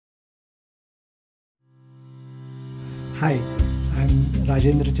Hi, I'm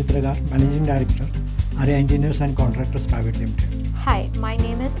Rajendra Chitragar, Managing Director, Arya Engineers and Contractors Private Limited. Hi, my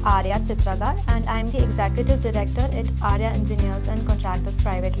name is Arya Chitragar and I am the Executive Director at Arya Engineers and Contractors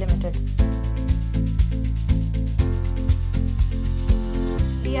Private Limited.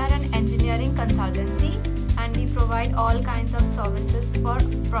 We are an engineering consultancy and we provide all kinds of services for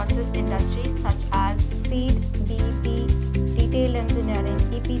process industries such as feed, BP, detail engineering,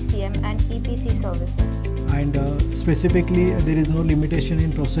 EPCM and EPC services. And specifically, there is no limitation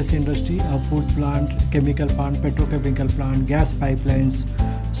in process industry, a food plant, chemical plant, petrochemical plant, gas pipelines.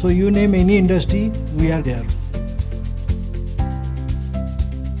 So you name any industry, we are there.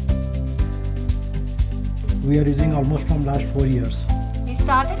 We are using almost from last 4 years. We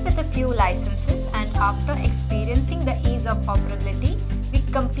started with a few licenses and after experiencing the ease of operability, we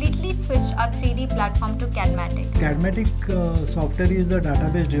completely switched our 3D platform to Cadmatic. Cadmatic software is the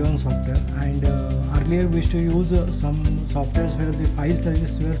database driven software, and earlier we used to use some softwares where the file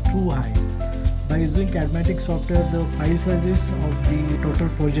sizes were too high. By using Cadmatic software, the file sizes of the total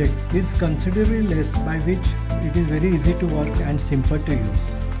project is considerably less, by which it is very easy to work and simple to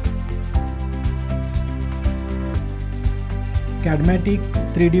use. Cadmatic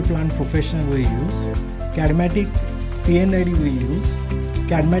 3D Plant Professional we use, Cadmatic PNID we use,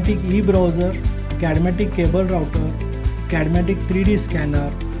 Cadmatic e-browser, Cadmatic cable router, Cadmatic 3D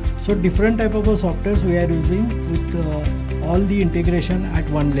scanner. So different type of softwares we are using with all the integration at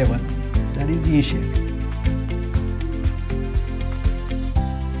one level, that is e-share.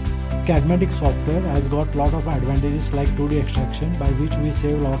 Cadmatic software has got lot of advantages like 2D extraction, by which we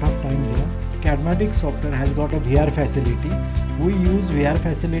save a lot of time there. Cadmatic software has got a VR facility. We use VR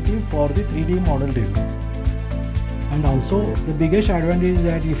facility for the 3D model review. And also the biggest advantage is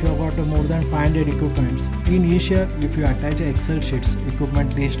that if you have got more than 500 equipments, in eShare if you attach Excel sheets,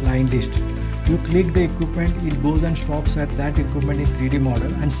 equipment list, line list, you click the equipment, it goes and stops at that equipment in 3D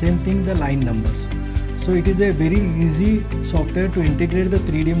model, and same thing the line numbers. So it is a very easy software to integrate the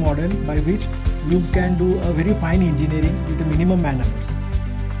 3D model, by which you can do a very fine engineering with the minimum man hours.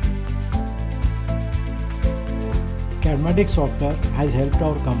 Cadmatic software has helped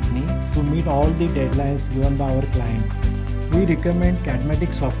our company to meet all the deadlines given by our client. We recommend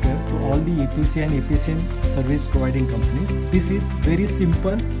Cadmatic software to all the EPC and EPCM service providing companies. This is very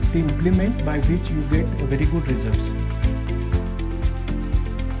simple to implement, by which you get very good results.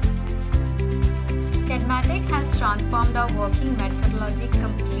 Cadmatic has transformed our working methodology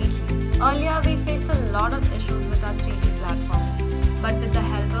completely. Earlier we faced a lot of issues with our 3D platform. But with the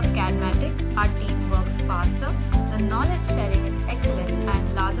help of Cadmatic, our team works faster, the knowledge sharing is excellent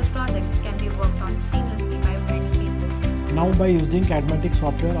and larger projects can be worked on seamlessly by many people. Now by using Cadmatic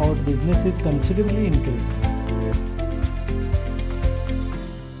software, our business is considerably increasing.